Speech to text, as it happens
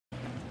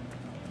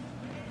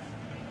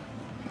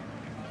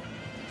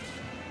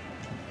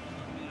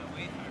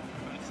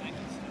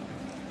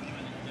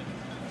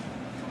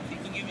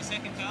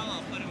second foul,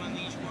 I'll put him on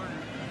each corner.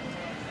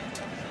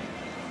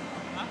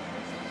 Huh?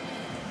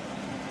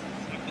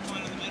 Should I put one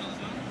in the middle as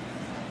well?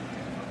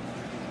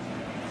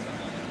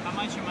 How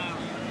much am I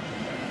over?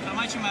 How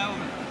much am I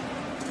over?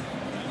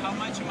 How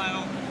much am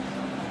I over?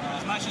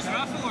 As much as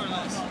Rafael or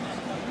less? 2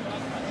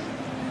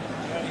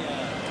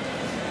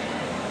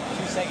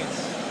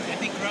 seconds. I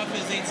think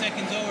Rafael is 8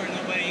 seconds over.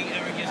 Nobody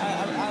ever gives him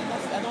a warning.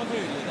 I don't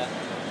agree with that.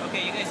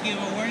 Okay, you guys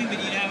give him a warning, but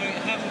you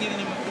haven't given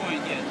him a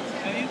point yet.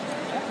 Have you?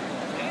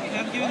 Yeah, you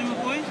haven't given him a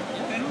point?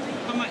 Penalty?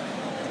 How much?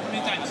 How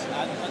many times?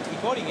 I'm not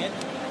recording it,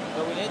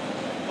 but we did.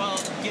 Well,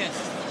 yes.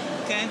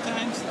 10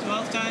 times?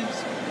 12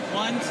 times?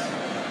 Once?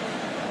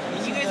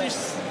 You guys are...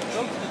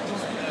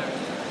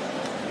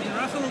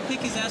 Rafael will pick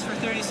his ass for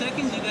 30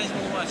 seconds, you guys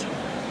will watch him.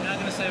 You're not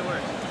going to say a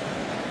word.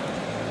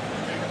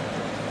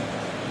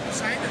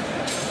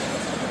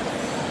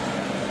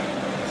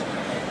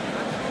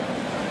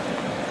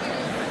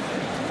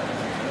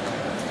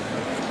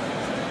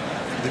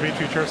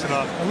 Dimitry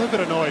Tursunov a little bit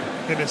annoyed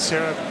in his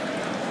serve.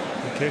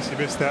 In case you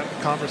missed that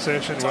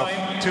conversation, well,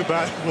 too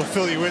bad. We'll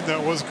fill you in.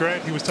 That was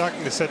great. He was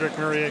talking to Cedric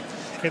Murray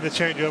in the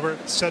changeover.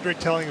 Cedric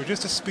telling him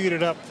just to speed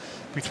it up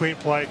between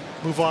play,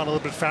 move on a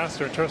little bit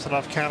faster.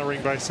 Tursunov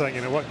countering by saying,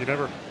 you know what, you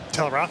never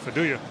tell Rafa,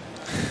 do you?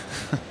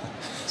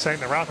 Saying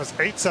that Rafa's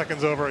 8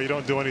 seconds over, you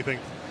don't do anything.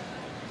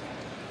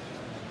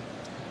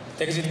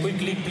 Take it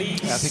quickly,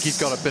 please. I think he's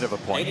got a bit of a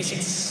point.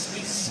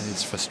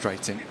 It's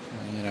frustrating.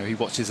 You know, he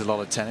watches a lot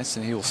of tennis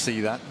and he'll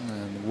see that,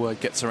 and the word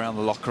gets around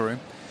the locker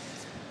room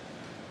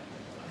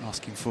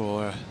asking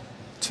for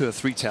 2 or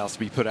 3 towels to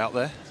be put out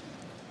there.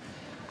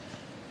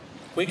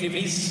 Quickly,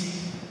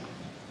 please.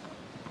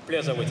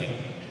 Players are waiting.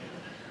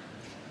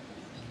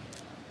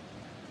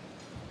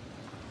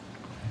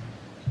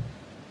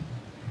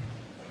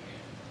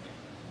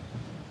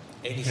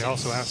 He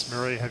also asked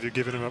Murray, have you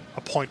given him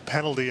a point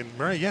penalty? And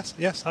Murray, yes,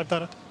 I've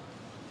done it.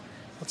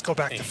 Let's go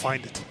back to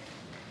find it.